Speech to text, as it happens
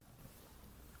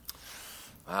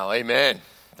Wow, amen.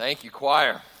 Thank you,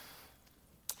 choir.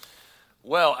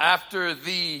 Well, after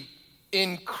the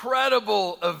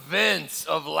incredible events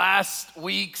of last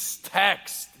week's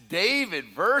text, David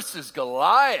versus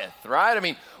Goliath, right? I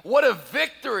mean, what a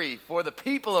victory for the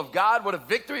people of God. What a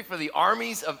victory for the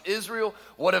armies of Israel.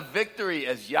 What a victory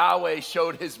as Yahweh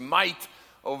showed his might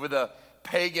over the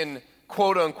pagan,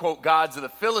 quote-unquote, gods of the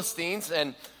Philistines.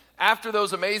 And after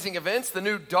those amazing events, the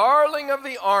new darling of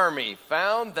the army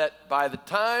found that by the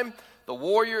time the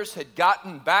warriors had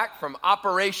gotten back from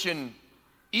Operation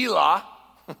Elah,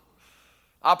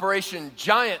 Operation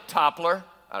Giant Toppler,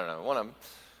 I don't know, one of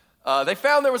them, they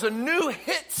found there was a new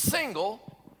hit single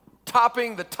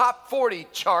topping the top 40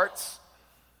 charts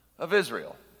of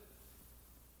Israel.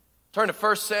 Turn to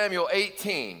 1 Samuel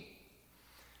 18,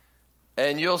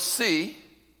 and you'll see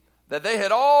that they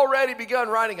had already begun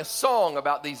writing a song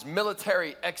about these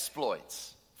military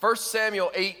exploits. 1 Samuel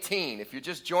 18, if you're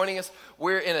just joining us,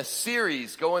 we're in a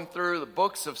series going through the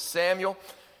books of Samuel,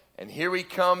 and here we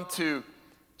come to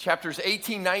chapters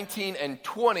 18, 19, and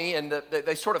 20, and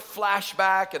they sort of flash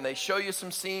back, and they show you some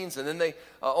scenes, and then they,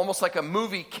 almost like a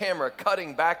movie camera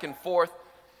cutting back and forth.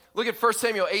 Look at 1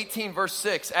 Samuel 18, verse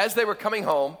 6. As they were coming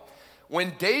home,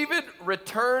 when David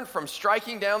returned from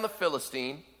striking down the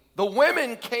Philistine, the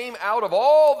women came out of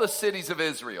all the cities of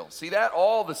Israel. See that?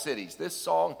 All the cities. This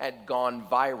song had gone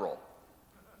viral.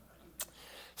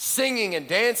 Singing and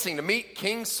dancing to meet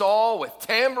King Saul with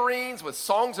tambourines, with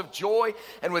songs of joy,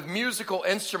 and with musical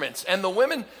instruments. And the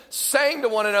women sang to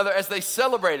one another as they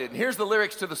celebrated. And here's the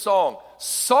lyrics to the song.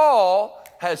 Saul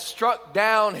has struck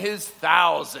down his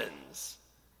thousands.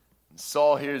 And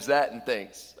Saul hears that and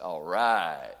thinks, all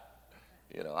right.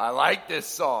 You know, I like this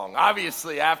song.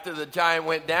 Obviously, after the giant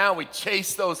went down, we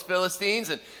chased those Philistines,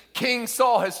 and King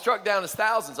Saul has struck down his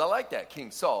thousands. I like that.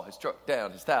 King Saul has struck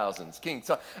down his thousands. King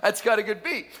Saul. That's got a good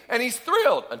beat. And he's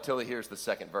thrilled until he hears the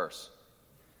second verse.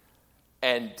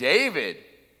 And David,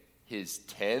 his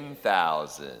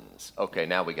 10,000s. Okay,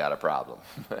 now we got a problem.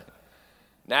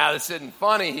 Now this isn't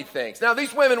funny, he thinks. Now,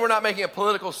 these women were not making a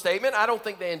political statement. I don't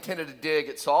think they intended to dig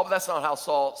at Saul, but that's not how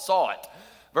Saul saw it.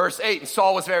 Verse 8, and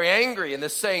Saul was very angry, and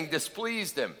this saying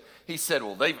displeased him. He said,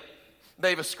 well,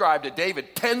 they've ascribed to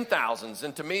David 10,000s,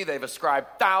 and to me they've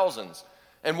ascribed thousands.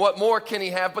 And what more can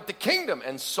he have but the kingdom?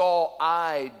 And Saul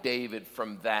eyed David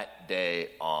from that day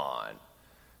on.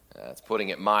 That's putting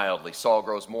it mildly. Saul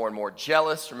grows more and more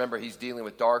jealous. Remember, he's dealing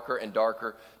with darker and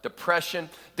darker depression.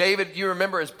 David, you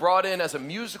remember, is brought in as a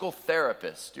musical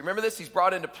therapist. Do you remember this? He's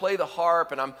brought in to play the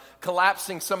harp, and I'm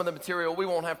collapsing some of the material. We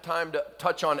won't have time to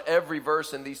touch on every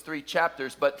verse in these 3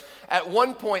 chapters, but at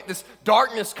one point, this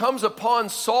darkness comes upon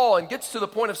Saul and gets to the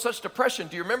point of such depression.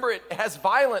 Do you remember it has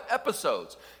violent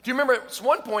episodes? Do you remember at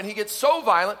one point he gets so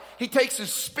violent, he takes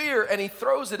his spear and he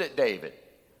throws it at David?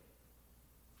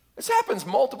 This happens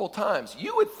multiple times.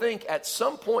 You would think at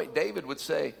some point David would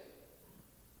say,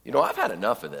 you know, I've had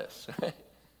enough of this.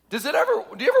 Do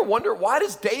you ever wonder, why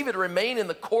does David remain in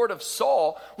the court of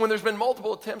Saul when there's been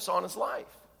multiple attempts on his life?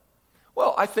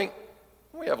 Well, I think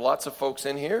we have lots of folks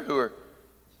in here who are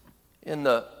in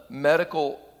the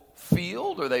medical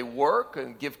field, or they work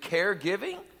and give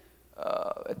caregiving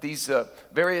at these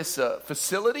various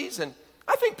facilities, and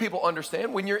I think people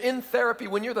understand when you're in therapy,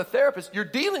 when you're the therapist, you're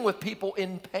dealing with people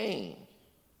in pain.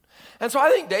 And so I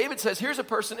think David says, here's a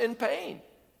person in pain.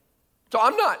 So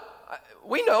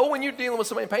we know when you're dealing with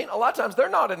somebody in pain, a lot of times they're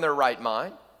not in their right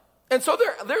mind. And so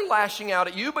they're lashing out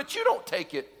at you, but you don't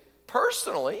take it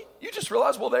personally. You just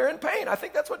realize, well, they're in pain. I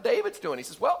think that's what David's doing. He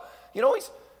says, well, you know,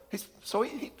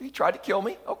 he tried to kill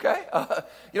me. Okay.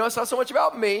 You know, it's not so much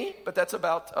about me, but that's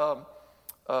about,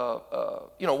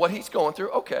 you know, what he's going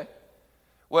through. Okay.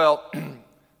 Well,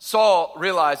 Saul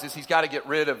realizes he's got to get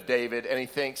rid of David, and he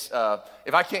thinks,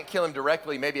 if I can't kill him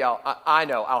directly, maybe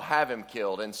I'll have him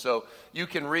killed. And so you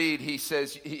can read, he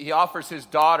says, he offers his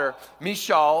daughter,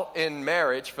 Michal, in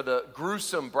marriage for the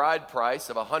gruesome bride price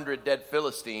of 100 dead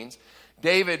Philistines.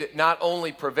 David not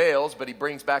only prevails, but he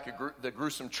brings back the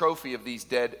gruesome trophy of these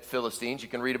dead Philistines. You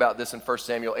can read about this in 1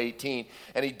 Samuel 18,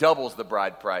 and he doubles the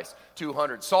bride price,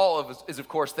 200. Saul is of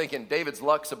course, thinking David's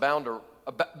luck's bound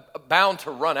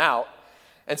to run out.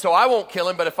 And so I won't kill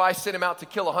him, but if I send him out to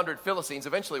kill 100 Philistines,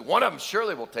 eventually one of them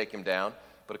surely will take him down.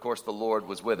 But of course, the Lord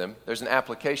was with him. There's an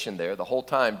application there. The whole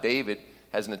time David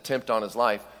has an attempt on his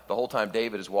life, the whole time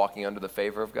David is walking under the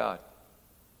favor of God.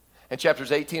 And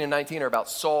chapters 18 and 19 are about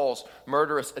Saul's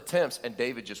murderous attempts, and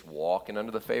David just walking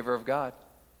under the favor of God.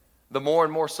 The more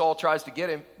and more Saul tries to get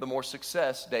him, the more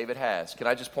success David has. Can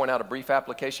I just point out a brief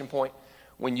application point?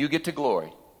 When you get to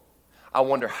glory, I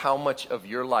wonder how much of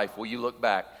your life will you look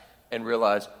back and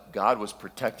realize God was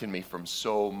protecting me from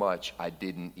so much I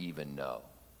didn't even know.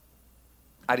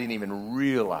 I didn't even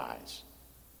realize.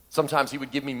 Sometimes he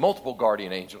would give me multiple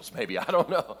guardian angels, maybe, I don't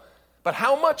know. But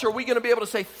how much are we going to be able to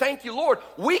say, thank you, Lord?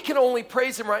 We can only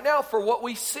praise him right now for what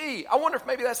we see. I wonder if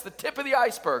maybe that's the tip of the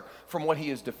iceberg from what he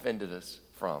has defended us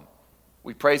from.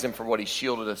 We praise him for what he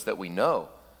shielded us that we know.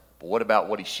 But what about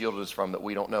what he shielded us from that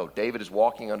we don't know? David is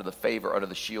walking under the favor, under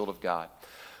the shield of God.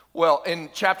 Well, in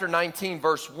chapter 19,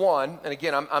 verse 1, and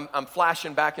again, I'm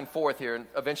flashing back and forth here, and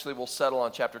eventually we'll settle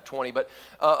on chapter 20, but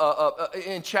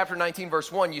in chapter 19, verse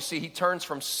 1, you see he turns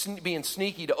from being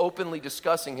sneaky to openly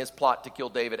discussing his plot to kill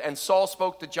David. And Saul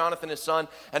spoke to Jonathan, his son,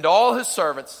 and to all his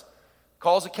servants,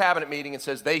 calls a cabinet meeting and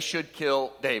says they should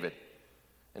kill David.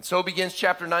 And so begins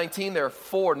chapter 19. There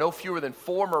are no fewer than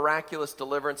four miraculous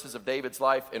deliverances of David's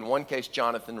life. In one case,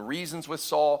 Jonathan reasons with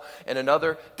Saul. In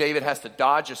another, David has to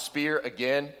dodge a spear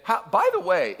again. By the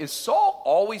way, is Saul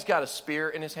always got a spear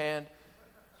in his hand?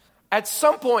 At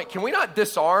some point, can we not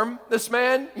disarm this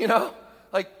man?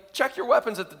 Like, check your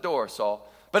weapons at the door, Saul.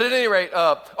 But at any rate,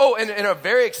 and in a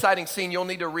very exciting scene you'll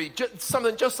need to read,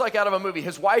 something just like out of a movie.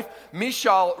 His wife,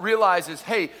 Michal, realizes,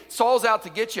 hey, Saul's out to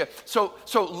get you. So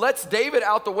lets David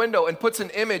out the window and puts an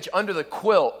image under the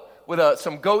quilt with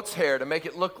some goat's hair to make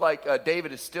it look like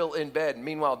David is still in bed. And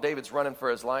meanwhile, David's running for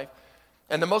his life.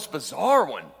 And the most bizarre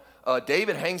one,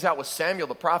 David hangs out with Samuel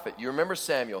the prophet. You remember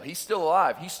Samuel. He's still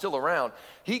alive. He's still around.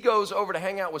 He goes over to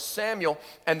hang out with Samuel,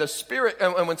 and the Spirit,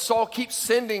 and when Saul keeps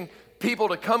sending people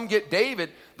to come get David,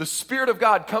 the Spirit of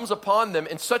God comes upon them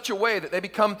in such a way that they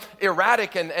become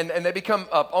erratic and they become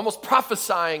almost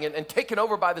prophesying and taken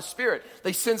over by the Spirit.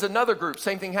 They sends another group,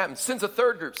 same thing happens. Sends a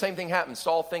third group, same thing happens.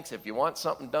 Saul thinks if you want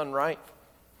something done right,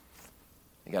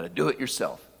 you got to do it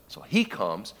yourself. So he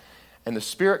comes, and the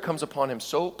Spirit comes upon him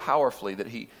so powerfully that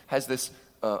he has this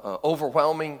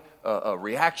overwhelming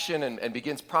reaction and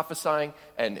begins prophesying,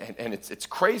 and it's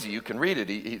crazy. You can read it.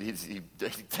 He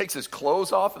takes his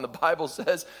clothes off, and the Bible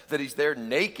says that he's there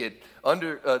naked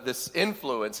under this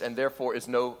influence, and therefore is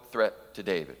no threat to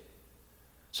David.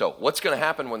 So what's going to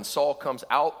happen when Saul comes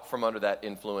out from under that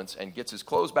influence and gets his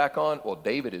clothes back on? Well,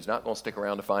 David is not going to stick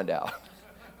around to find out.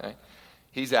 Okay?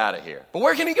 He's out of here. But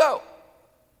where can he go?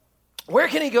 Where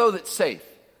can he go that's safe?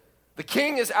 The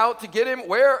king is out to get him.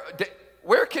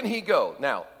 Where can he go?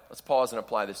 Now, let's pause and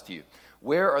apply this to you.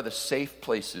 Where are the safe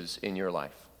places in your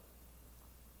life?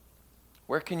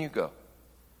 Where can you go?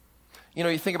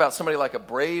 You think about somebody like a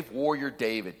brave warrior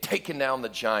David taking down the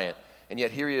giant, and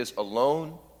yet here he is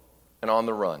alone and on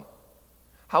the run.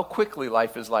 How quickly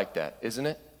life is like that, isn't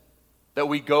it? That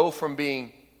we go from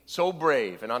being so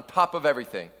brave and on top of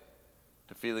everything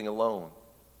to feeling alone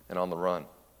and on the run.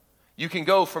 You can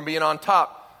go from being on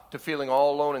top to feeling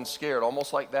all alone and scared,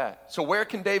 almost like that. So where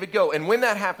can David go? And when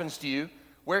that happens to you,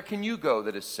 where can you go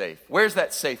that is safe? Where's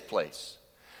that safe place?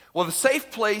 Well, the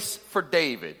safe place for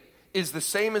David is the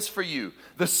same as for you.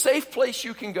 The safe place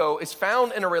you can go is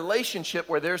found in a relationship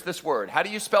where there's this word. How do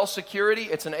you spell security?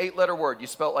 It's an 8-letter word. You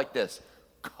spell it like this: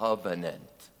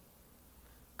 covenant.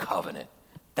 Covenant.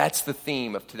 That's the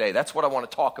theme of today. That's what I want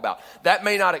to talk about. That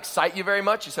may not excite you very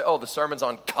much. You say, oh, the sermon's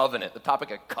on covenant, the topic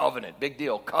of covenant. Big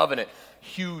deal. Covenant.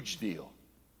 Huge deal.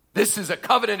 This is a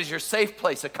covenant is your safe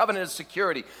place. A covenant is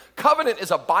security. Covenant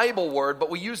is a Bible word, but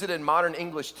we use it in modern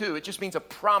English too. It just means a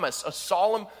promise, a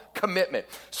solemn commitment.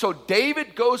 So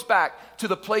David goes back to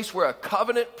the place where a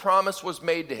covenant promise was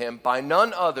made to him by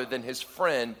none other than his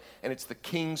friend, and it's the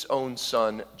king's own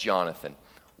son, Jonathan.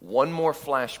 One more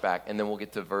flashback, and then we'll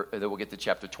get to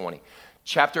chapter 20.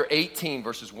 Chapter 18,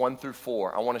 verses 1 through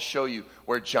 4. I want to show you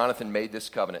where Jonathan made this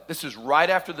covenant. This is right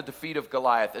after the defeat of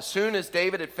Goliath. As soon as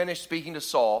David had finished speaking to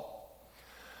Saul,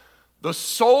 the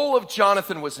soul of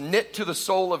Jonathan was knit to the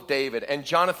soul of David, and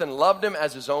Jonathan loved him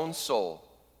as his own soul.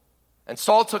 And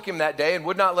Saul took him that day and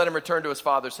would not let him return to his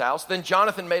father's house. Then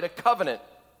Jonathan made a covenant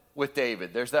with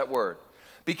David. There's that word.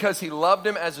 Because he loved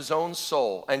him as his own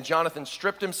soul. And Jonathan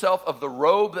stripped himself of the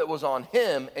robe that was on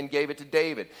him and gave it to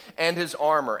David, and his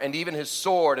armor, and even his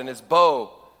sword, and his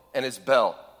bow, and his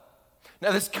belt.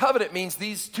 Now, this covenant means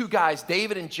these two guys,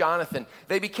 David and Jonathan,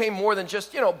 they became more than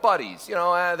just, buddies.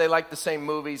 They like the same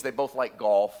movies. They both like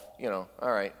golf. All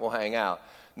right, we'll hang out.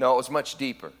 No, it was much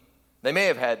deeper. They may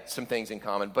have had some things in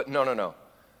common, but no.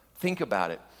 Think about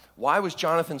it. Why was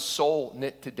Jonathan's soul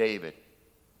knit to David?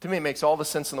 To me, it makes all the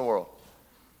sense in the world.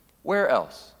 Where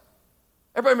else?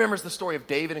 Everybody remembers the story of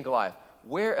David and Goliath.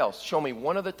 Where else? Show me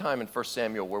one other time in 1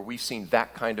 Samuel where we've seen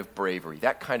that kind of bravery,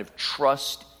 that kind of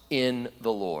trust in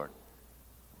the Lord.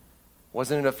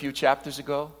 Wasn't it a few chapters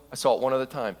ago? I saw it one other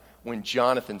time. when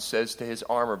Jonathan says to his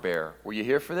armor bearer, were you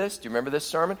here for this? Do you remember this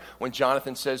sermon? When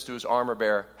Jonathan says to his armor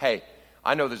bearer, hey,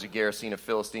 I know there's a garrison of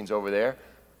Philistines over there,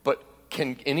 but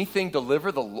can anything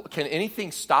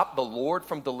stop the Lord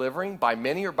from delivering by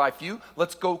many or by few?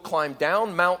 Let's go climb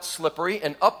down Mount Slippery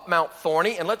and up Mount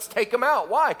Thorny and let's take them out.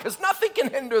 Why? Because nothing can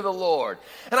hinder the Lord.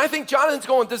 And I think Jonathan's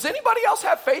going, does anybody else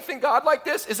have faith in God like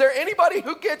this? Is there anybody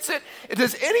who gets it?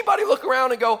 Does anybody look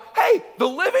around and go, hey, the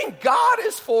living God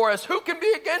is for us. Who can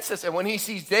be against us? And when he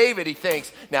sees David, he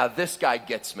thinks, now this guy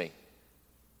gets me.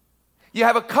 You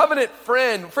have a covenant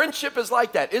friend. Friendship is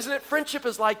like that, isn't it? Friendship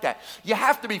is like that. You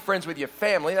have to be friends with your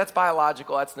family. That's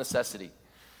biological. That's necessity.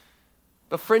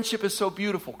 But friendship is so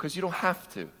beautiful because you don't have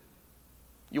to.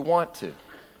 You want to.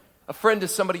 A friend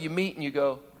is somebody you meet and you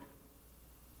go,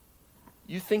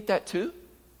 you think that too?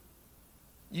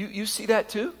 You see that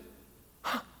too?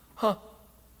 Huh.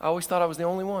 I always thought I was the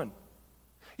only one.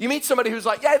 You meet somebody who's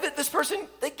like, yeah, this person,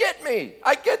 they get me.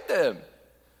 I get them.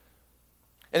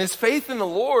 And his faith in the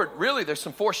Lord, really, there's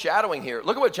some foreshadowing here.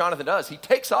 Look at what Jonathan does. He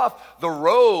takes off the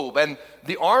robe and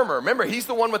the armor. Remember, he's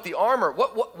the one with the armor.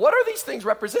 What are these things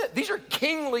represent? These are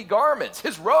kingly garments.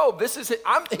 His robe, he's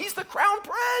the crown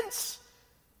prince.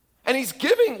 And he's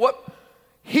giving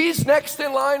he's next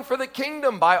in line for the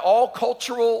kingdom by all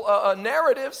cultural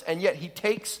narratives. And yet he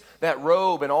takes that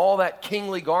robe and all that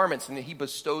kingly garments and he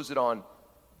bestows it on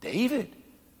David.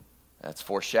 That's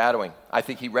foreshadowing. I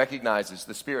think he recognizes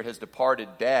the Spirit has departed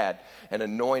Dad and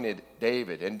anointed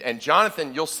David. And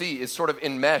Jonathan, you'll see, is sort of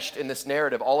enmeshed in this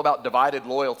narrative all about divided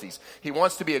loyalties. He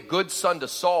wants to be a good son to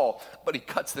Saul, but he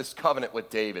cuts this covenant with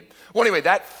David. Well, anyway,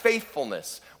 that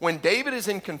faithfulness. When David is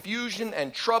in confusion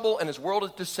and trouble and his world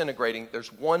is disintegrating,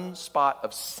 there's one spot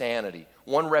of sanity,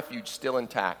 one refuge still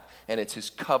intact, and it's his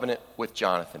covenant with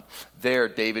Jonathan. There,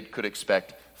 David could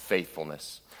expect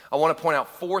faithfulness. I want to point out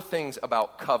 4 things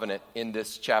about covenant in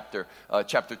this chapter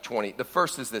 20. The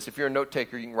first is this. If you're a note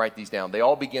taker, you can write these down. They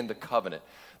all begin the covenant.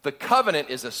 The covenant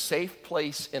is a safe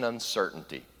place in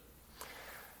uncertainty.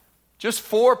 Just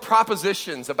 4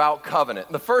 propositions about covenant.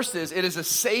 The first is it is a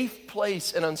safe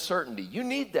place in uncertainty. You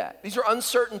need that. These are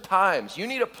uncertain times. You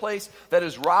need a place that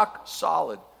is rock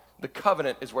solid. The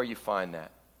covenant is where you find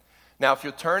that. Now, if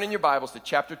you'll turn in your Bibles to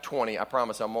chapter 20, I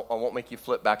promise I won't make you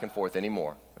flip back and forth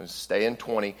anymore. Just stay in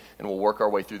 20, and we'll work our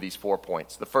way through these 4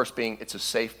 points. The first being, it's a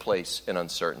safe place in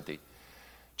uncertainty.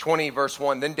 20, verse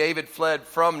 1, then David fled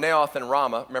from Naioth and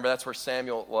Ramah. Remember, that's where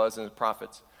Samuel was and the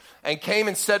prophets. And came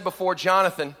and said before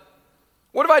Jonathan,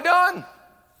 what have I done?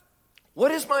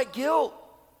 What is my guilt?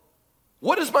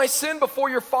 What is my sin before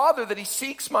your father that he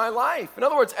seeks my life? In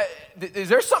other words, is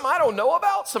there something I don't know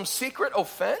about? Some secret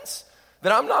offense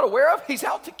that I'm not aware of? He's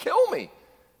out to kill me.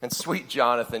 And sweet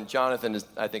Jonathan is,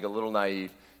 I think, a little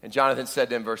naive. And Jonathan said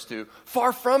to him, verse 2,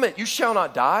 far from it, you shall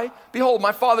not die. Behold,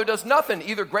 my father does nothing,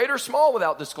 either great or small,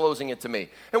 without disclosing it to me.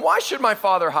 And why should my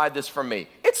father hide this from me?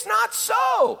 It's not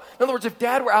so. In other words, if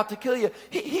Dad were out to kill you,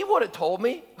 he would have told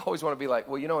me. I always want to be like,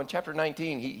 well, in chapter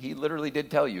 19, he literally did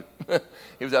tell you.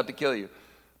 He was out to kill you.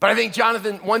 But I think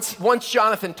Jonathan, once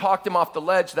Jonathan talked him off the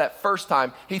ledge that first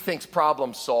time, he thinks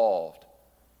problem solved.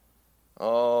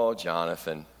 Oh,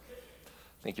 Jonathan,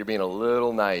 I think you're being a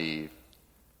little naive.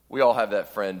 We all have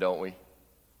that friend, don't we?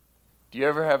 Do you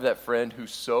ever have that friend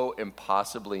who's so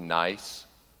impossibly nice?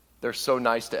 They're so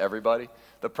nice to everybody.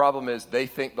 The problem is they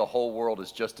think the whole world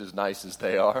is just as nice as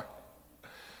they are.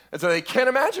 And so they can't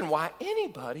imagine why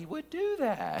anybody would do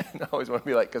that. And I always want to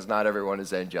be like, because not everyone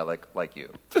is angelic like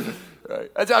you. Right?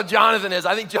 That's how Jonathan is.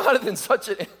 I think Jonathan's such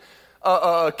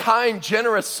a kind,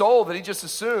 generous soul that he just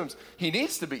assumes he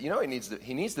needs to be.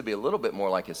 He needs to be a little bit more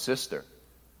like his sister,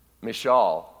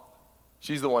 Michal.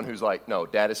 She's the one who's like, no,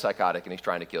 Dad is psychotic and he's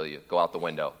trying to kill you. Go out the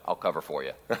window. I'll cover for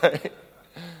you. Right? A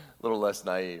little less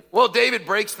naive. Well, David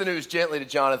breaks the news gently to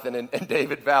Jonathan, and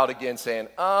David vowed again, saying,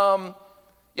 yeah,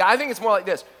 I think it's more like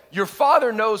this. Your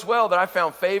father knows well that I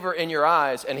found favor in your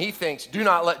eyes, and he thinks, do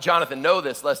not let Jonathan know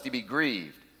this, lest he be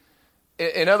grieved.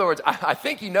 In other words, I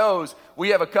think he knows we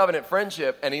have a covenant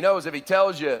friendship, and he knows if he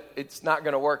tells you it's not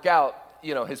going to work out,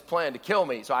 his plan to kill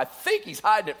me. So I think he's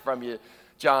hiding it from you,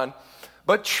 John.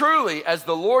 But truly, as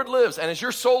the Lord lives and as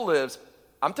your soul lives,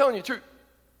 I'm telling you the truth,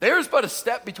 there's but a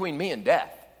step between me and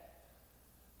death.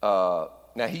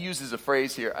 Now, he uses a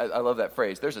phrase here. I love that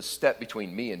phrase. There's a step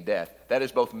between me and death. That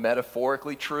is both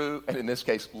metaphorically true and, in this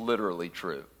case, literally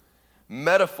true.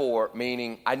 Metaphor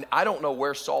meaning I don't know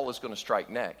where Saul is going to strike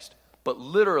next. But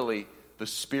literally, the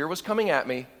spear was coming at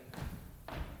me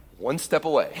one step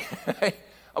away.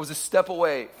 I was a step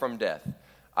away from death.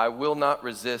 I will not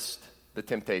resist the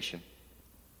temptation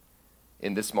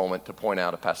in this moment to point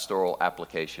out a pastoral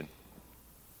application.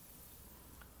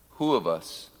 Who of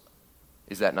us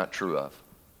is that not true of?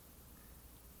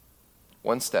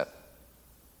 One step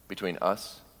between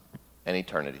us and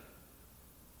eternity.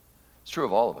 It's true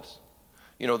of all of us.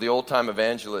 You know, the old-time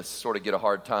evangelists sort of get a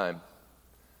hard time.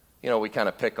 You know, we kind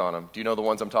of pick on them. Do you know the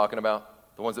ones I'm talking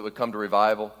about? The ones that would come to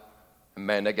revival? And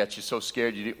man, that got you so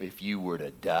scared. If you were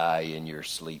to die in your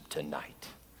sleep tonight,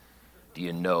 do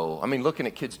you know? I mean, looking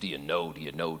at kids, do you know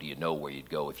where you'd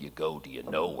go if you go? Do you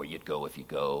know where you'd go if you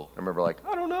go? I remember like,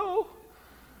 I don't know.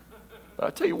 But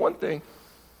I'll tell you one thing.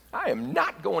 I am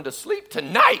not going to sleep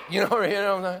tonight. You know what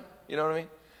I mean?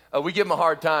 We give them a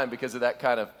hard time because of that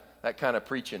kind of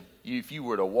preaching. If you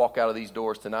were to walk out of these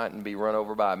doors tonight and be run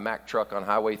over by a Mack truck on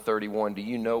Highway 31, do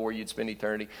you know where you'd spend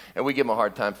eternity? And we give them a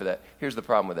hard time for that. Here's the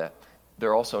problem with that.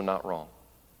 They're also not wrong,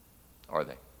 are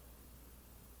they?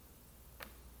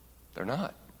 They're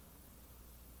not.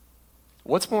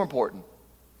 What's more important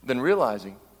than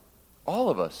realizing all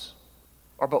of us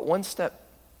are but one step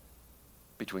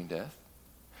between death?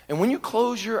 And when you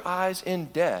close your eyes in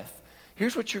death,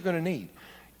 here's what you're going to need.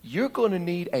 You're going to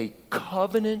need a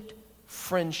covenant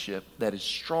friendship that is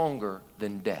stronger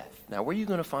than death. Now, where are you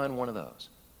going to find one of those?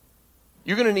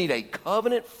 You're going to need a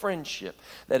covenant friendship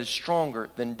that is stronger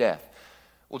than death.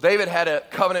 Well, David had a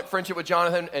covenant friendship with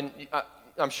Jonathan, and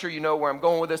I'm sure you know where I'm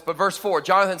going with this, but verse 4,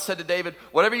 Jonathan said to David,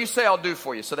 whatever you say, I'll do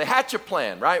for you. So they hatch a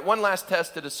plan, right? One last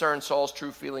test to discern Saul's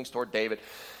true feelings toward David.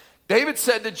 David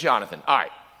said to Jonathan, all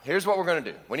right, here's what we're going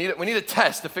to do. We need a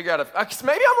test to figure out if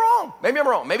maybe I'm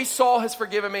wrong. Maybe Saul has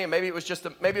forgiven me, and maybe it was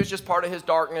just part of his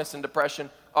darkness and depression.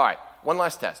 All right, one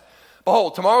last test.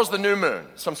 Behold, tomorrow's the new moon,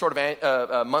 some sort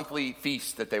of monthly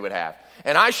feast that they would have.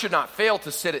 And I should not fail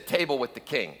to sit at table with the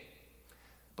king.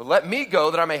 But let me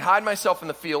go that I may hide myself in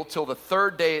the field till the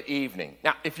third day at evening.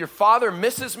 Now, if your father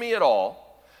misses me at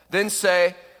all, then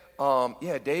say,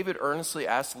 David earnestly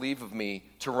asked leave of me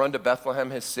to run to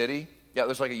Bethlehem, his city. Yeah,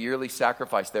 there's like a yearly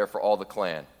sacrifice there for all the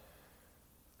clan.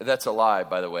 That's a lie,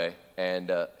 by the way.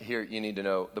 And here you need to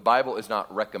know, the Bible is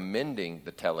not recommending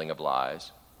the telling of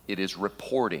lies. It is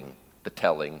reporting the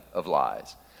telling of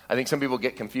lies. I think some people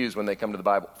get confused when they come to the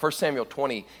Bible. 1 Samuel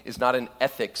 20 is not an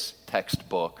ethics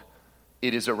textbook.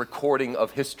 It is a recording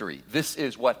of history. This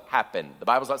is what happened. The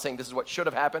Bible's not saying this is what should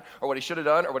have happened or what he should have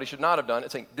done or what he should not have done.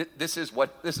 It's saying this is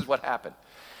what happened.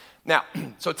 Now,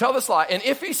 so tell this lie. And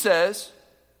if he says,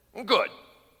 good,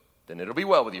 then it'll be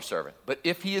well with your servant. But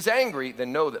if he is angry,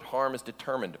 then know that harm is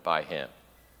determined by him.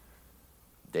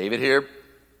 David here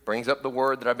brings up the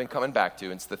word that I've been coming back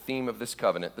to. It's the theme of this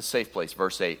covenant, the safe place,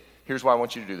 verse 8. Here's why I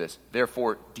want you to do this.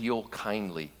 Therefore, deal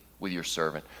kindly with your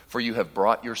servant, for you have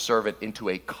brought your servant into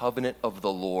a covenant of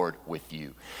the Lord with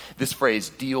you. This phrase,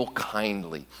 deal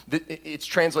kindly, it's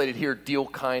translated here, deal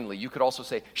kindly. You could also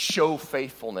say, show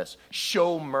faithfulness,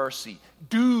 show mercy,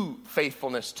 do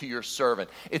faithfulness to your servant.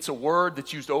 It's a word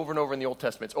that's used over and over in the Old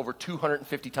Testament. It's over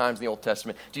 250 times in the Old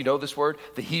Testament. Do you know this word?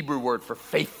 The Hebrew word for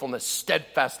faithfulness,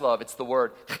 steadfast love. It's the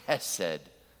word chesed.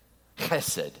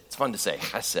 Chesed. It's fun to say,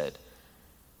 chesed.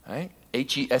 Right?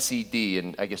 H-E-S-E-D,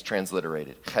 and I guess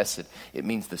transliterated, chesed. It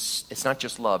means it's not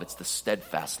just love, it's the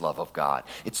steadfast love of God.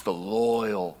 It's the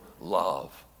loyal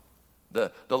love.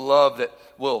 The love that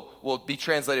will be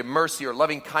translated mercy or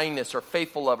loving kindness or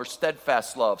faithful love or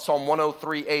steadfast love. Psalm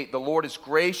 103:8, the Lord is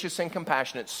gracious and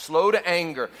compassionate, slow to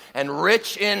anger, and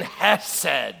rich in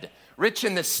chesed. Rich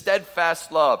in this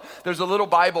steadfast love. There's a little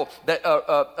Bible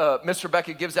that Miss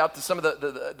Rebecca gives out to some of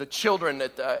the children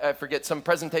that I forget, some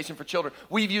presentation for children.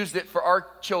 We've used it for our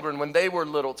children when they were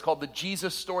little. It's called the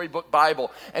Jesus Storybook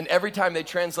Bible. And every time they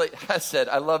translate Hesed,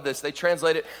 I love this, they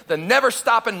translate it, the never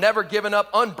stopping, never giving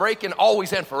up, unbreaking,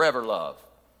 always and forever love.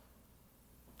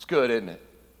 It's good, isn't it?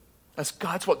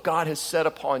 That's what God has set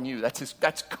upon you.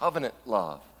 That's covenant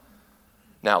love.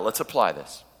 Now, let's apply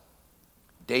this.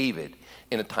 David,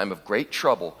 in a time of great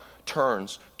trouble,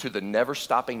 turns to the never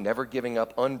stopping, never giving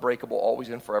up, unbreakable, always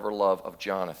and forever love of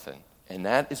Jonathan. And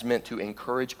that is meant to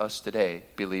encourage us today,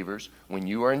 believers. When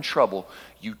you are in trouble,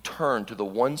 you turn to the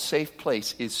one safe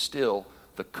place is still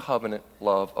the covenant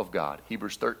love of God.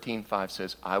 Hebrews 13:5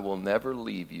 says, I will never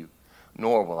leave you,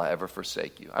 nor will I ever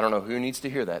forsake you. I don't know who needs to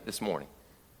hear that this morning,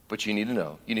 but you need to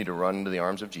know. You need to run into the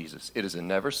arms of Jesus. It is a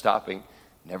never stopping,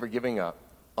 never giving up,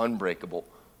 unbreakable,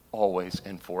 always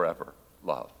and forever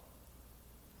love.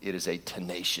 It is a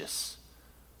tenacious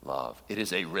love. It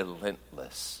is a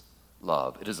relentless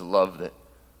love. It is a love that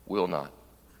will not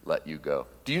let you go.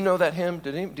 Do you know that hymn?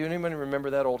 Do anybody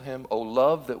remember that old hymn? Oh,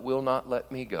 love that will not let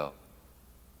me go.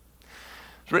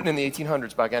 It's written in the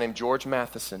 1800s by a guy named George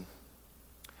Matheson.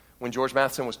 When George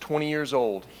Matheson was 20 years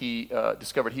old, he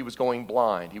discovered he was going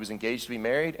blind. He was engaged to be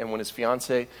married, and when his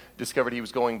fiancée discovered he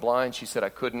was going blind, she said, I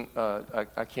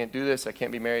can't do this, I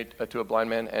can't be married to a blind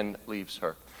man, and leaves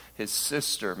her. His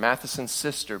sister, Matheson's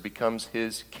sister, becomes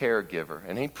his caregiver,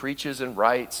 and he preaches and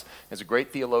writes as a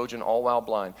great theologian, all while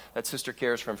blind. That sister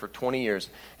cares for him for 20 years,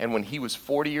 and when he was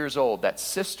 40 years old, that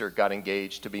sister got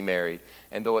engaged to be married,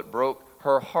 and though it broke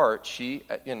her heart,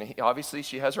 obviously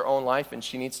she has her own life, and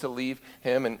she needs to leave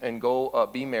him and go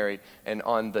be married. And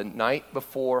on the night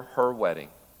before her wedding,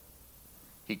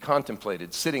 he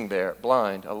contemplated, sitting there,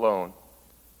 blind, alone,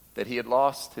 that he had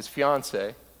lost his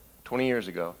fiancée 20 years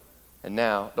ago. And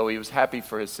now, though he was happy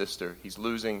for his sister, he's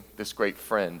losing this great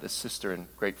friend, this sister and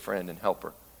great friend and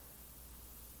helper.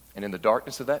 And in the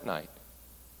darkness of that night,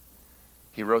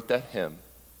 he wrote that hymn.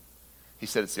 He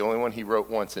said it's the only one he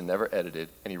wrote once and never edited,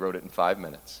 and he wrote it in 5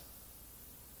 minutes.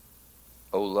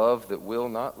 O love that will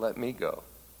not let me go,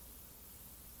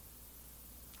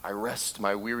 I rest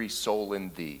my weary soul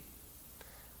in thee.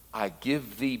 I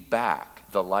give thee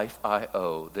back the life I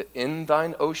owe, that in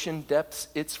thine ocean depths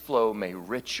its flow may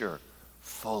richer,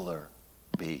 fuller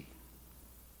be.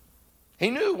 He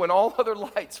knew when all other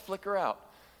lights flicker out,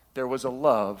 there was a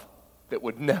love that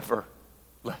would never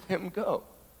let him go.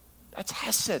 That's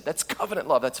hesed, that's covenant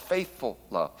love, that's faithful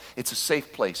love. It's a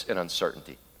safe place in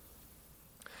uncertainty.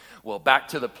 Well, back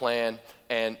to the plan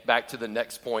and back to the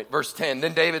next point. Verse 10,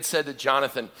 then David said to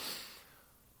Jonathan,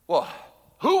 well,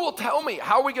 who will tell me?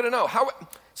 How are we going to know?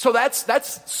 So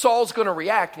that's Saul's going to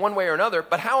react one way or another,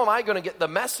 but how am I going to get the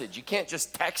message? You can't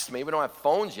just text me. We don't have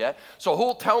phones yet. So who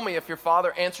will tell me if your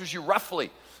father answers you roughly?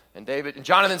 And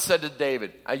Jonathan said to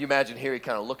David, you imagine here he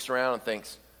kind of looks around and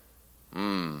thinks,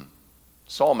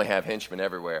 Saul may have henchmen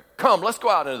everywhere. Come, let's go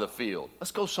out into the field.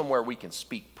 Let's go somewhere we can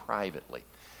speak privately.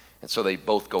 And so they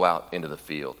both go out into the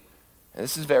field. And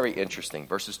this is very interesting.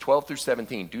 Verses 12 through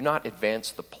 17 do not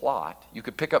advance the plot. You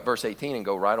could pick up verse 18 and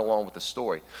go right along with the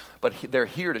story. But they're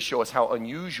here to show us how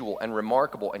unusual and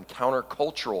remarkable and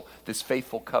countercultural this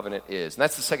faithful covenant is. And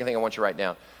that's the second thing I want you to write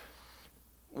down.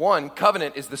 One,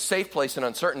 covenant is the safe place in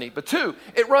uncertainty. But two,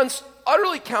 it runs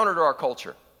utterly counter to our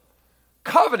culture.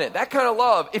 Covenant, that kind of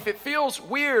love, if it feels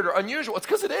weird or unusual, it's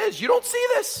because it is. You don't see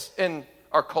this in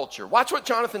our culture. Watch what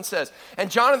Jonathan says.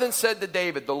 And Jonathan said to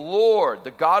David, the Lord,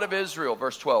 the God of Israel,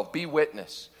 verse 12, be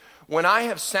witness. When I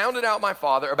have sounded out my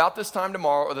father about this time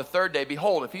tomorrow or the third day,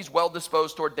 behold, if he's well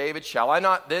disposed toward David, shall I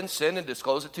not then sin and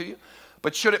disclose it to you?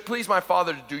 But should it please my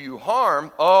father to do you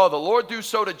harm, the Lord do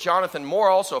so to Jonathan more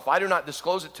also, if I do not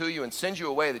disclose it to you and send you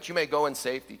away, that you may go in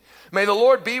safety. May the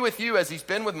Lord be with you as he's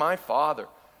been with my father.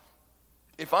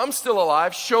 If I'm still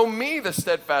alive, show me the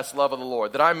steadfast love of the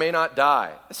Lord, that I may not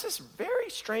die. This is very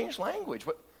strange language.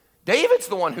 David's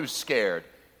the one who's scared.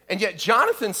 And yet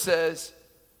Jonathan says,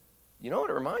 you know what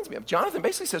it reminds me of? Jonathan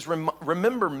basically says,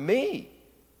 remember me.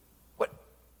 What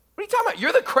are you talking about?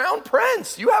 You're the crown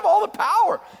prince. You have all the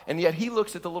power. And yet he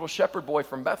looks at the little shepherd boy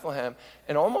from Bethlehem,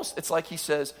 and almost it's like he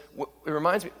says, it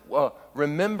reminds me,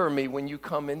 remember me when you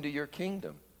come into your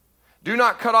kingdom. Do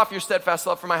not cut off your steadfast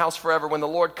love from my house forever when the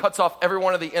Lord cuts off every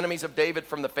one of the enemies of David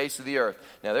from the face of the earth.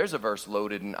 Now, there's a verse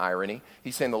loaded in irony.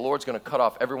 He's saying the Lord's going to cut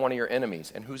off every one of your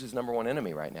enemies. And who's his number one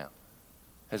enemy right now?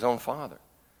 His own father.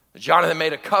 Jonathan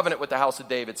made a covenant with the house of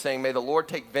David, saying, may the Lord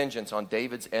take vengeance on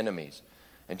David's enemies.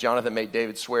 And Jonathan made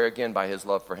David swear again by his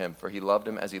love for him, for he loved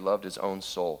him as he loved his own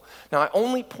soul. Now, I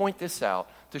only point this out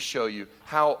to show you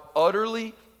how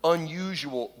utterly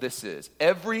unusual this is.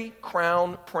 Every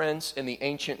crown prince in the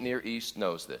ancient Near East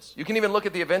knows this. You can even look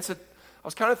at the events that I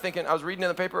was kind of thinking. I was reading in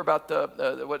the paper about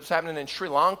what's happening in Sri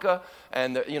Lanka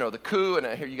and the coup, and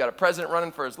here you got a president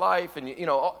running for his life, and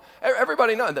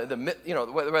everybody knows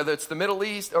whether it's the Middle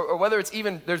East or whether it's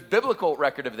even there's biblical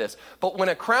record of this. But when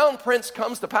a crown prince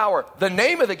comes to power, the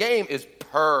name of the game is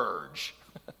purge.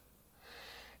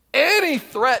 Any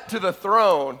threat to the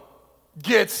throne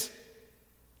gets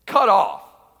cut off.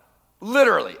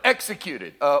 Literally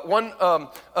executed. One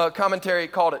commentary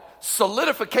called it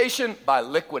solidification by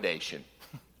liquidation.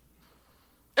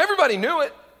 Everybody knew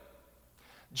it.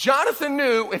 Jonathan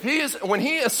knew when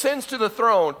he ascends to the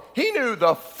throne, he knew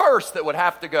the first that would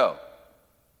have to go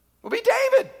would be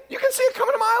David. You can see it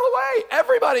coming a mile away.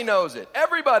 Everybody knows it.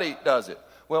 Everybody does it.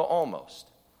 Well, almost.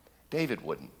 David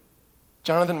wouldn't.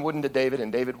 Jonathan wouldn't to David,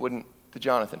 and David wouldn't to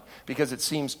Jonathan, because it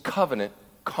seems covenant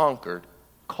conquered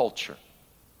culture.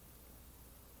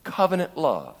 Covenant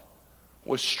love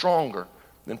was stronger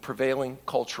than prevailing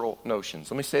cultural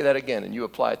notions. Let me say that again, and you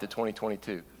apply it to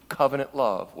 2022. Covenant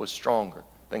love was stronger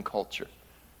than culture.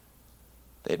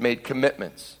 They had made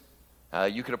commitments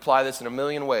You could apply this in a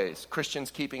million ways.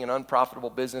 Christians keeping an unprofitable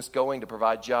business going to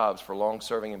provide jobs for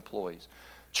long-serving employees.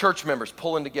 Church members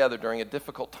pulling together during a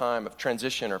difficult time of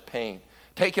transition or pain.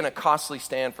 Taking a costly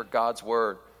stand for God's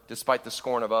word despite the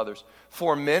scorn of others.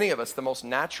 For many of us, the most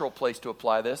natural place to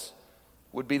apply this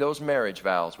would be those marriage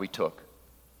vows we took.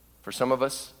 For some of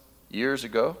us, years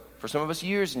ago. For some of us,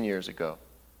 years and years ago.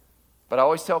 But I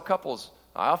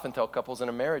often tell couples in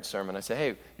a marriage sermon, I say,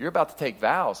 hey, you're about to take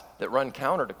vows that run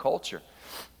counter to culture.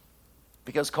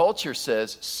 Because culture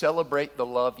says, celebrate the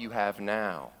love you have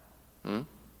now.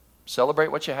 Celebrate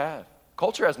what you have.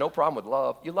 Culture has no problem with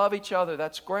love. You love each other,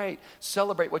 that's great.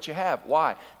 Celebrate what you have.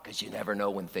 Why? Because you never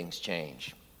know when things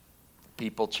change.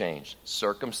 People change.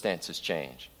 Circumstances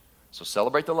change. So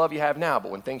celebrate the love you have now,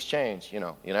 but when things change, you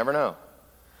never know.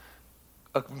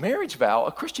 A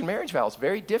Christian marriage vow is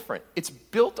very different. It's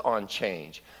built on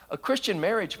change. A Christian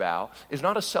marriage vow is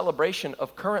not a celebration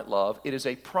of current love. It is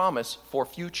a promise for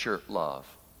future love.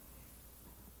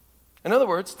 In other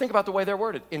words, think about the way they're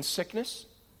worded. In sickness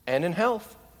and in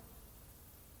health.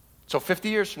 So 50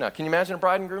 years from now, can you imagine a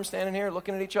bride and groom standing here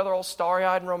looking at each other all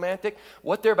starry-eyed and romantic?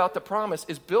 What they're about to promise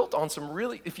is built on some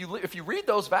really, if you read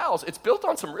those vows, it's built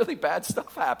on some really bad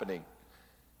stuff happening.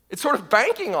 It's sort of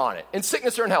banking on it, in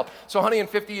sickness or in health. So honey, in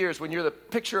 50 years, when you're the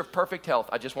picture of perfect health,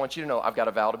 I just want you to know I've got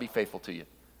a vow to be faithful to you.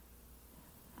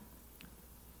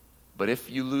 But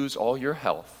if you lose all your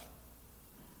health,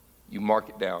 you mark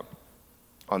it down.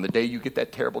 On the day you get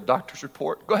that terrible doctor's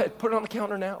report, go ahead, put it on the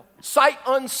counter now. Sight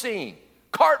unseen.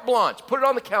 Carte blanche, put it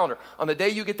on the counter. On the day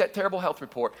you get that terrible health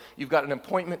report, you've got an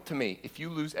appointment to me. If you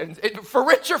lose, for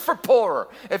richer, for poorer,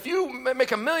 if you make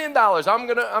 $1 million, I'm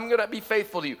gonna be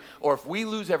faithful to you. Or if we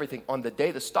lose everything, on the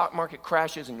day the stock market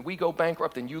crashes and we go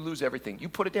bankrupt and you lose everything, you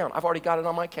put it down. I've already got it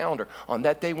on my calendar. On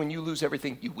that day when you lose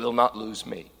everything, you will not lose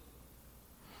me.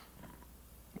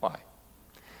 Why?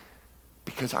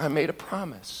 Because I made a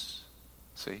promise.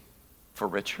 See? For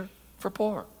richer, for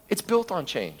poorer. It's built on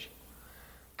change.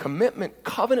 Commitment,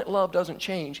 covenant love doesn't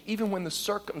change even when the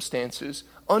circumstances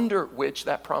under which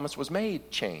that promise was made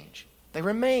change. They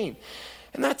remain.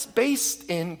 And that's based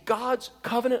in God's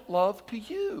covenant love to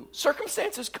you.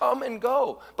 Circumstances come and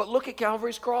go, but look at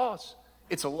Calvary's cross.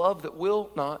 It's a love that will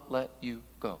not let you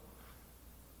go.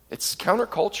 It's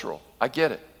countercultural. I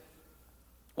get it.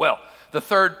 Well, the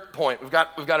third point, we've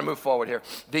got to move forward here.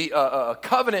 The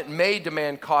covenant may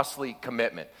demand costly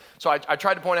commitment. So I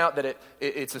tried to point out that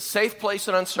it's a safe place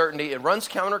in uncertainty. It runs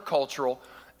countercultural,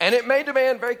 and it may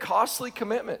demand very costly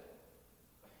commitment.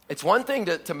 It's one thing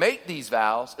to make these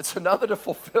vows. It's another to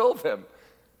fulfill them.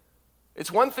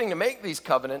 It's one thing to make these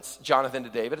covenants, Jonathan to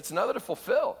David. It's another to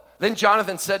fulfill. Then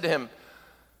Jonathan said to him,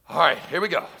 all right, here we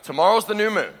go. Tomorrow's the new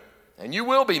moon. And you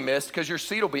will be missed because your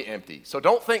seat will be empty. So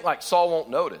don't think like Saul won't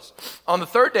notice. On the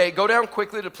third day, go down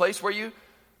quickly to the place where you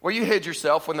hid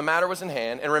yourself when the matter was in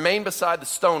hand, and remain beside the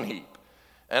stone heap.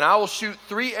 And I will shoot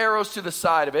 3 arrows to the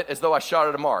side of it as though I shot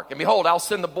at a mark. And behold, I'll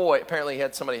send the boy. Apparently he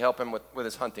had somebody help him with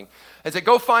his hunting. I said,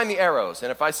 go find the arrows.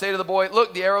 And if I say to the boy,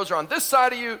 look, the arrows are on this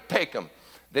side of you, take them.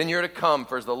 Then you're to come,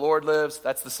 for as the Lord lives,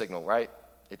 that's the signal, right?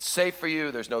 It's safe for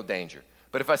you, there's no danger.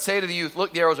 But if I say to the youth,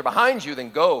 look, the arrows are behind you, then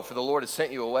go, for the Lord has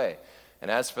sent you away.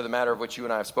 And as for the matter of which you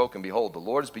and I have spoken, behold, the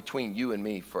Lord is between you and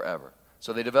me forever.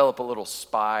 So they develop a little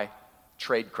spy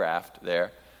tradecraft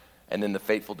there. And then the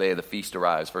fateful day of the feast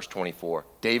arrives, verse 24.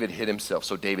 David hid himself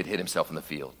in the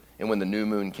field. And when the new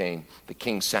moon came, the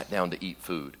king sat down to eat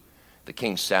food. The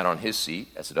king sat on his seat,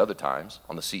 as at other times,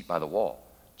 on the seat by the wall.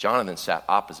 Jonathan sat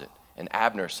opposite, and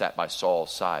Abner sat by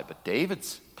Saul's side. But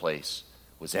David's place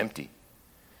was empty.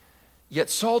 Yet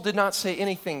Saul did not say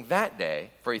anything that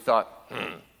day, for he thought,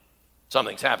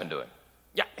 something's happened to him.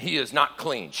 Yeah, he is not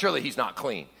clean. Surely he's not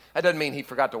clean. That doesn't mean he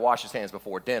forgot to wash his hands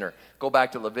before dinner. Go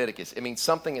back to Leviticus. It means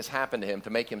something has happened to him to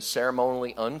make him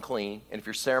ceremonially unclean. And if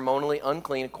you're ceremonially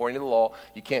unclean, according to the law,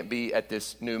 you can't be at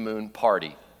this new moon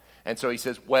party. And so he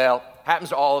says, well,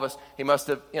 happens to all of us. He must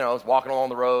have, was walking along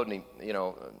the road and he,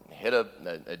 hit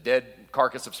a dead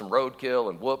carcass of some roadkill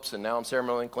and whoops, and now I'm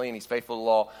ceremonially unclean. He's faithful to the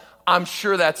law. I'm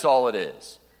sure that's all it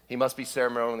is. He must be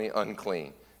ceremonially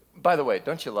unclean. By the way,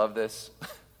 don't you love this?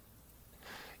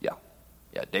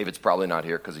 Yeah, David's probably not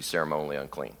here because he's ceremonially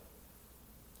unclean.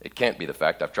 It can't be the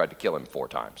fact I've tried to kill him 4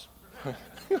 times.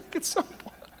 At some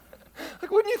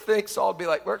point. Wouldn't you think Saul would be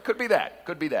like, well, it could be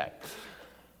that.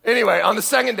 Anyway, on the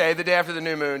second day, the day after the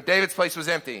new moon, David's place was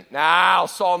empty. Now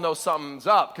Saul knows something's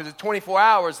up because in 24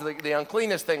 hours, the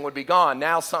uncleanness thing would be gone.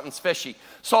 Now something's fishy.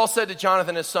 Saul said to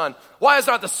Jonathan, his son, why has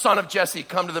not the son of Jesse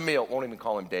come to the meal? Won't even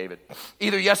call him David.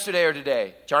 Either yesterday or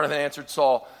today. Jonathan answered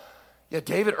Saul, Yeah,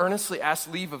 David earnestly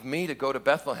asked leave of me to go to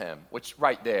Bethlehem, which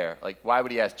right there, like why would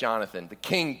he ask Jonathan? The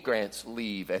king grants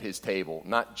leave at his table,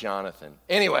 not Jonathan.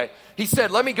 Anyway, he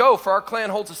said, let me go, for our clan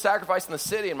holds a sacrifice in the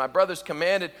city, and my brothers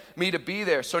commanded me to be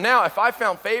there. So now if I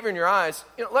found favor in your eyes,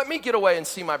 let me get away and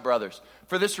see my brothers.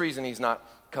 For this reason, he's not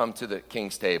come to the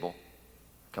king's table.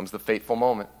 Comes the fateful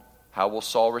moment. How will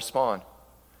Saul respond?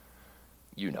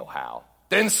 You know how.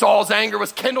 Then Saul's anger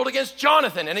was kindled against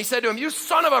Jonathan, and he said to him, you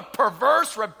son of a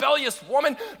perverse, rebellious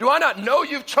woman, do I not know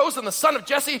you've chosen the son of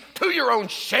Jesse to your own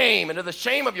shame and to the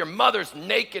shame of your mother's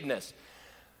nakedness?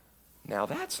 Now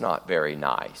that's not very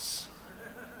nice.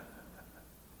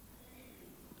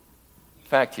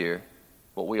 Fact here,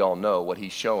 what we all know, what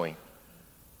he's showing,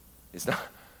 is not,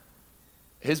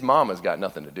 his mama's got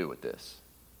nothing to do with this.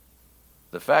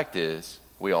 The fact is,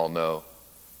 we all know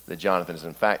that Jonathan is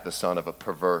in fact the son of a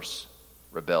perverse,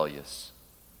 rebellious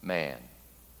man,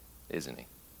 isn't he?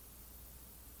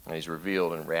 And he's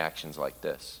revealed in reactions like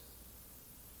this.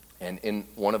 And in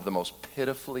one of the most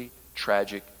pitifully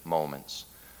tragic moments,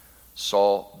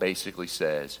 Saul basically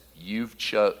says, you've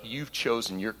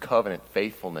chosen your covenant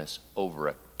faithfulness over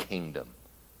a kingdom.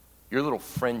 Your little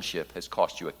friendship has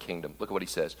cost you a kingdom. Look at what he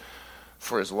says.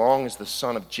 For as long as the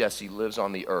son of Jesse lives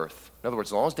on the earth, in other words,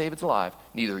 as long as David's alive,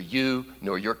 neither you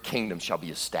nor your kingdom shall be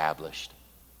established.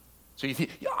 So you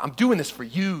think, yeah, I'm doing this for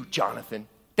you, Jonathan.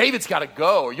 David's got to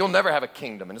go or you'll never have a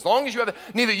kingdom. And as long as you have it,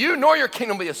 neither you nor your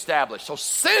kingdom will be established. So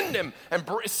send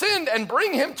and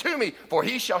bring him to me, for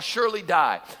he shall surely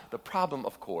die. The problem,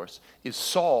 of course, is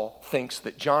Saul thinks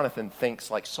that Jonathan thinks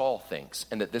like Saul thinks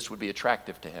and that this would be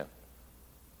attractive to him.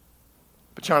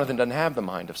 But Jonathan doesn't have the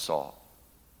mind of Saul.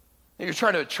 You're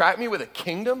trying to attract me with a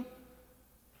kingdom?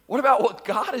 What about what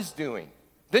God is doing?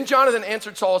 Then Jonathan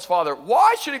answered Saul's father,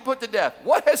 why should he put to death?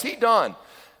 What has he done?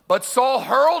 But Saul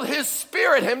hurled his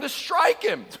spear at him to strike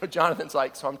him. So Jonathan's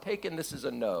like, so I'm taking this as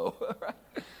a no.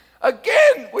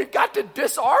 Again, we've got to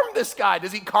disarm this guy.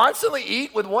 Does he constantly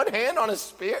eat with one hand on his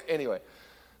spear? Anyway,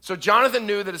 so Jonathan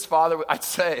knew that his father, I'd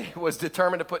say, was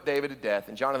determined to put David to death.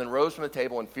 And Jonathan rose from the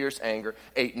table in fierce anger,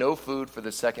 ate no food for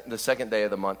the second day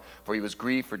of the month, for he was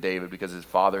grieved for David because his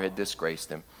father had disgraced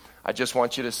him. I just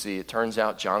want you to see, it turns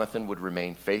out Jonathan would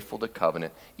remain faithful to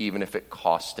covenant even if it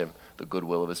cost him the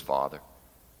goodwill of his father.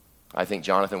 I think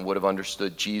Jonathan would have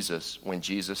understood Jesus when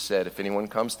Jesus said, if anyone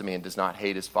comes to me and does not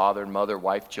hate his father and mother,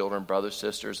 wife, children, brothers,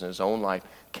 sisters, and his own life,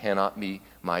 cannot be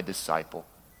my disciple.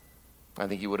 I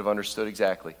think he would have understood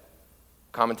exactly.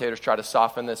 Commentators try to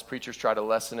soften this, preachers try to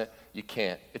lessen it. You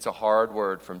can't. It's a hard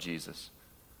word from Jesus.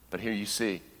 But here you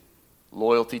see,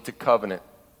 loyalty to covenant,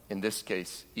 in this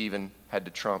case, even had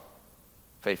to trump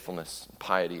faithfulness and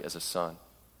piety as a son.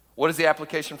 What is the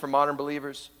application for modern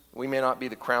believers? We may not be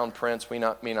the crown prince, we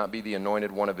may not be the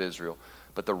anointed one of Israel,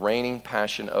 but the reigning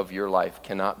passion of your life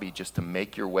cannot be just to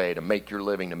make your way, to make your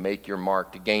living, to make your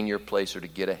mark, to gain your place, or to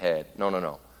get ahead.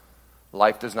 No.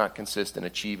 Life does not consist in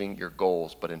achieving your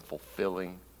goals, but in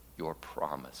fulfilling your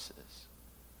promises.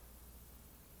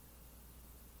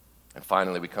 And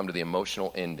finally, we come to the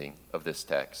emotional ending of this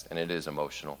text, and it is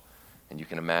emotional. And you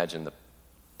can imagine the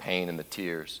pain and the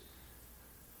tears.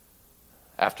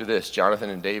 After this, Jonathan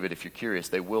and David, if you're curious,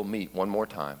 they will meet one more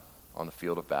time on the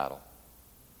field of battle.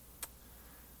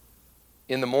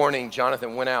 In the morning,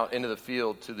 Jonathan went out into the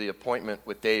field to the appointment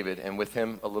with David, and with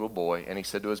him a little boy, and he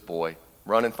said to his boy,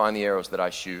 run and find the arrows that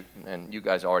I shoot. And you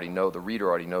guys already know, the reader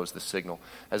already knows the signal.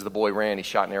 As the boy ran, he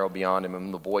shot an arrow beyond him, and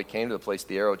when the boy came to the place of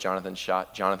the arrow Jonathan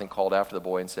shot, Jonathan called after the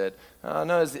boy and said,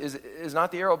 no, is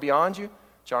not the arrow beyond you?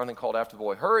 Jonathan called after the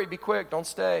boy, hurry, be quick, don't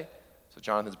stay. So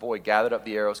Jonathan's boy gathered up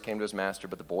the arrows, came to his master,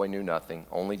 but the boy knew nothing.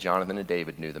 Only Jonathan and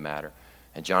David knew the matter.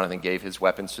 And Jonathan gave his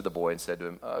weapons to the boy and said to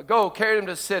him, go, carry him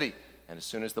to the city. And as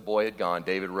soon as the boy had gone,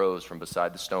 David rose from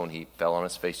beside the stone heap, fell on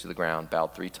his face to the ground,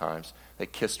 bowed 3 times. They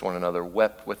kissed one another,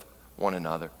 wept with one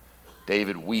another,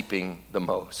 David weeping the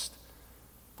most.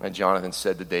 And Jonathan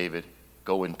said to David,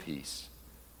 go in peace,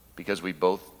 because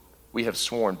we have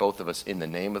sworn, both of us, in the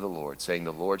name of the Lord, saying,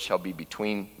 the Lord shall be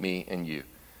between me and you,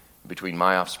 between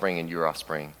my offspring and your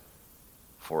offspring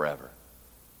forever.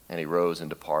 And he rose and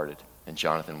departed, and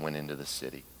Jonathan went into the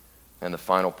city. And the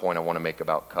final point I want to make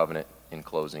about covenant in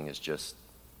closing is just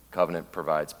covenant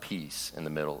provides peace in the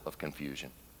middle of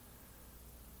confusion.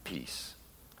 Peace.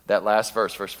 That last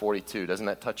verse, verse 42, doesn't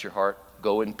that touch your heart?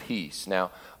 Go in peace.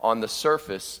 Now, on the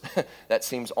surface, that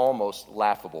seems almost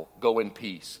laughable. Go in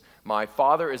peace. My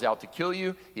father is out to kill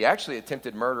you. He actually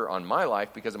attempted murder on my life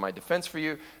because of my defense for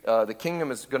you. The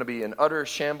kingdom is going to be in utter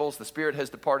shambles. The spirit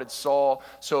has departed Saul.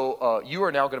 So you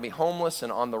are now going to be homeless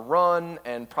and on the run,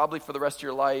 and probably for the rest of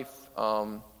your life,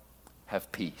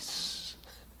 have peace.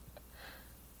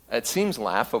 It seems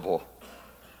laughable.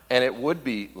 And it would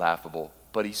be laughable,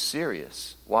 but he's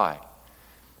serious. Why?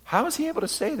 How is he able to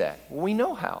say that? Well, we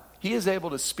know how. He is able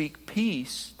to speak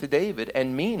peace to David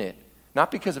and mean it,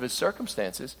 not because of his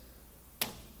circumstances,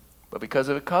 but because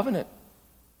of a covenant.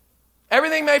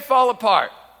 Everything may fall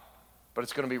apart, but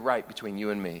it's going to be right between you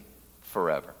and me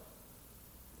forever.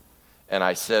 And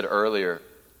I said earlier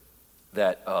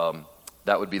that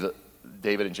that would be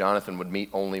David and Jonathan would meet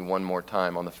only one more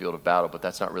time on the field of battle, but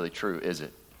that's not really true, is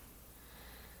it?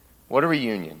 What a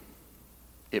reunion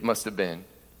it must have been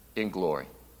in glory.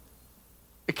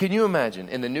 Can you imagine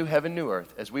in the new heaven, new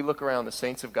earth, as we look around the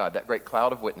saints of God, that great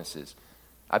cloud of witnesses,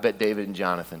 I bet David and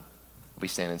Jonathan will be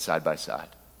standing side by side.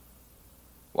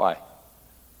 Why?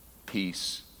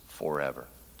 Peace forever.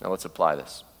 Now let's apply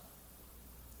this.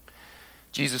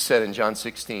 Jesus said in John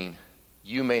 16,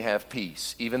 you may have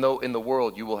peace. Even though in the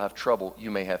world you will have trouble,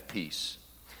 you may have peace.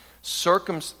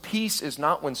 Peace is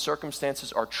not when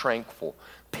circumstances are tranquil.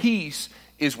 Peace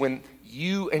is when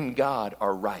you and God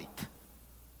are right.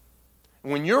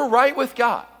 When you're right with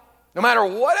God, no matter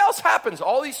what else happens,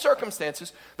 all these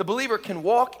circumstances, the believer can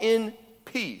walk in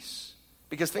peace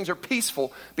because things are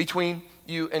peaceful between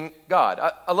you and God.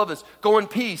 I love this. Go in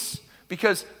peace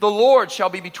because the Lord shall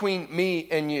be between me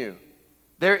and you.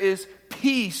 There is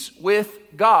peace with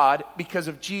God because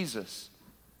of Jesus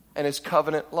and his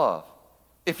covenant love.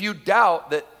 If you doubt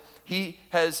that he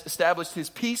has established his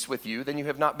peace with you, then you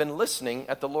have not been listening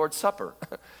at the Lord's Supper.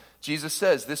 Jesus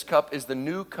says, this cup is the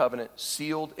new covenant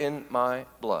sealed in my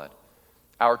blood.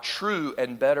 Our true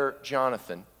and better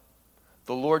Jonathan,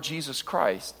 the Lord Jesus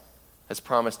Christ, has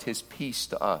promised his peace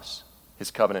to us,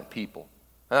 his covenant people.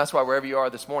 And that's why wherever you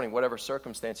are this morning, whatever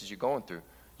circumstances you're going through,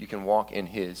 you can walk in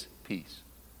his peace.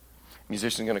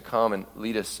 Musicians are going to come and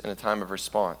lead us in a time of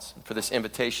response. And for this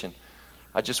invitation,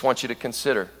 I just want you to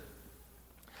consider.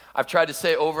 I've tried to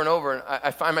say over and over, and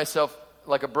I find myself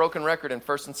like a broken record in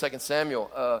 1st and 2nd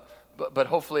Samuel, but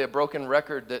hopefully a broken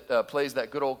record that plays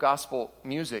that good old gospel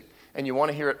music, and you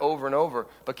want to hear it over and over.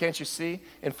 But can't you see?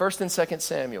 In 1st and 2nd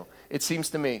Samuel, it seems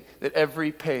to me that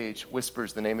every page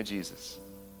whispers the name of Jesus.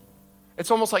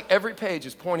 It's almost like every page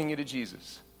is pointing you to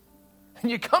Jesus. And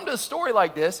you come to a story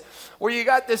like this, where you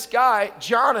got this guy,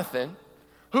 Jonathan,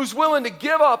 who's willing to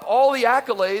give up all the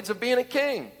accolades of being a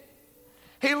king.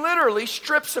 He literally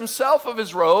strips himself of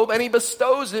his robe and he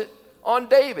bestows it on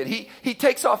David. He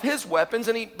takes off his weapons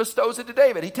and he bestows it to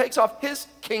David. He takes off his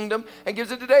kingdom and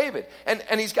gives it to David.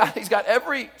 And he's got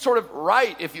every sort of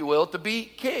right, if you will, to be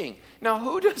king. Now,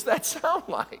 who does that sound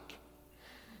like?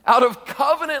 Out of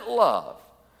covenant love,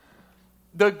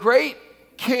 the great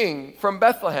king from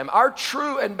Bethlehem, our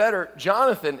true and better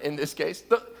Jonathan in this case,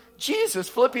 Jesus,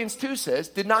 Philippians 2 says,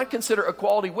 did not consider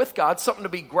equality with God something to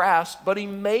be grasped, but he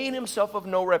made himself of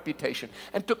no reputation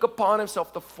and took upon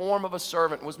himself the form of a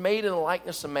servant, was made in the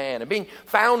likeness of man. And being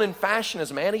found in fashion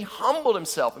as a man, he humbled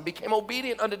himself and became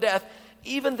obedient unto death,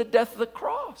 even the death of the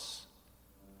cross.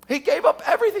 He gave up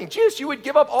everything. Jesus, you would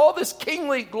give up all this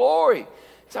kingly glory.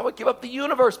 He said, I would give up the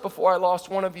universe before I lost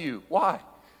one of you. Why?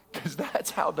 Because that's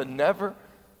how the never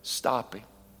stopping,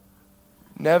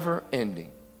 never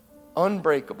ending,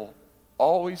 unbreakable,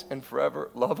 always and forever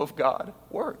love of God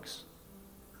works.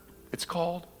 It's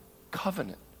called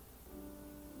covenant.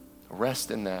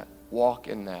 Rest in that. Walk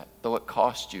in that. Though it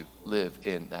cost you, live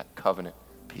in that covenant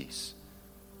peace.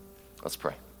 Let's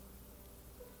pray.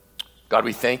 God,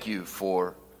 we thank you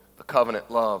for the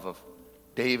covenant love of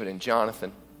David and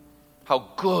Jonathan. How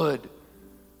good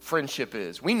friendship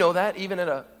is. We know that even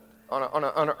on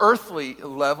an earthly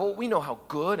level. We know how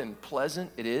good and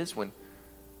pleasant it is when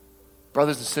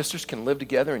brothers and sisters can live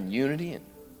together in unity and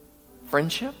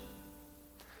friendship.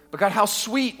 But God, how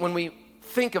sweet when we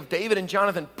think of David and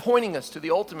Jonathan pointing us to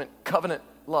the ultimate covenant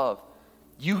love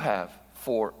you have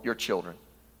for your children.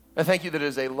 I thank you that it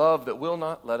is a love that will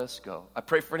not let us go. I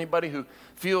pray for anybody who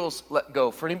feels let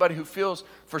go, for anybody who feels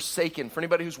forsaken, for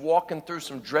anybody who's walking through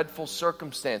some dreadful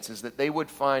circumstances, that they would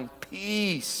find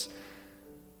peace,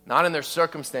 not in their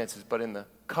circumstances, but in the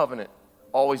covenant,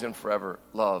 always and forever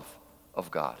love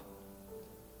of God.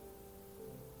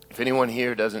 If anyone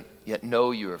here doesn't yet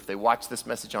know you, or if they watch this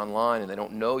message online and they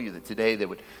don't know you, that today they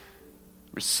would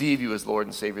receive you as Lord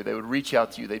and Savior, they would reach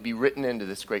out to you, they'd be written into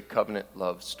this great covenant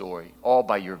love story, all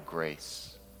by your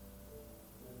grace.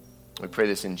 We pray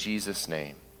this in Jesus'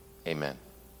 name. Amen.